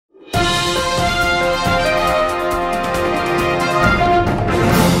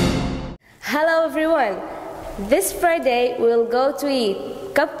This Friday we'll go to eat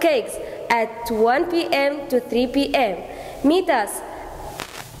cupcakes at 1 p.m. to 3 p.m. Meet us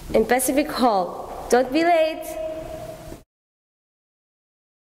in Pacific Hall. Don't be late.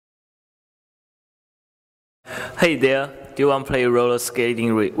 Hey there, do you want to play roller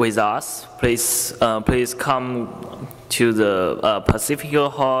skating with us? Please come to the Pacific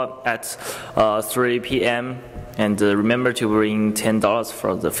Hall at 3 p.m. and remember to bring $10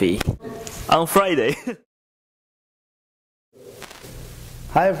 for the fee on Friday.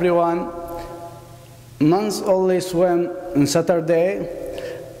 Hi everyone. Men's only swim on Saturday,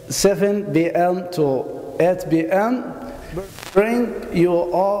 7 p.m. to 8 p.m. Bring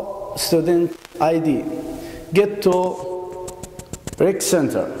your student ID. Get to Rec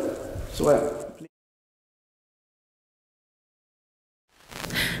Center. Swim.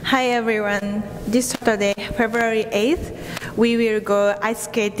 Hi everyone. This Saturday, February 8th, we will go ice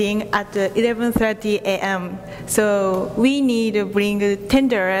skating at 11:30 a.m. So we need to bring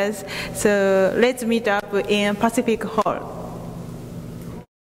 $10. So let's meet up in Pacific Hall.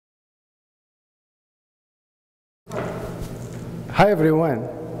 Hi everyone.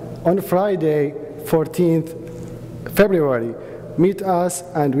 On Friday, 14th February, meet us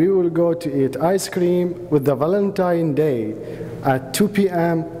and we will go to eat ice cream with the Valentine Day at 2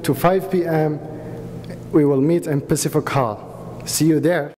 p.m. to 5 p.m. We will meet in Pacific Hall. See you there.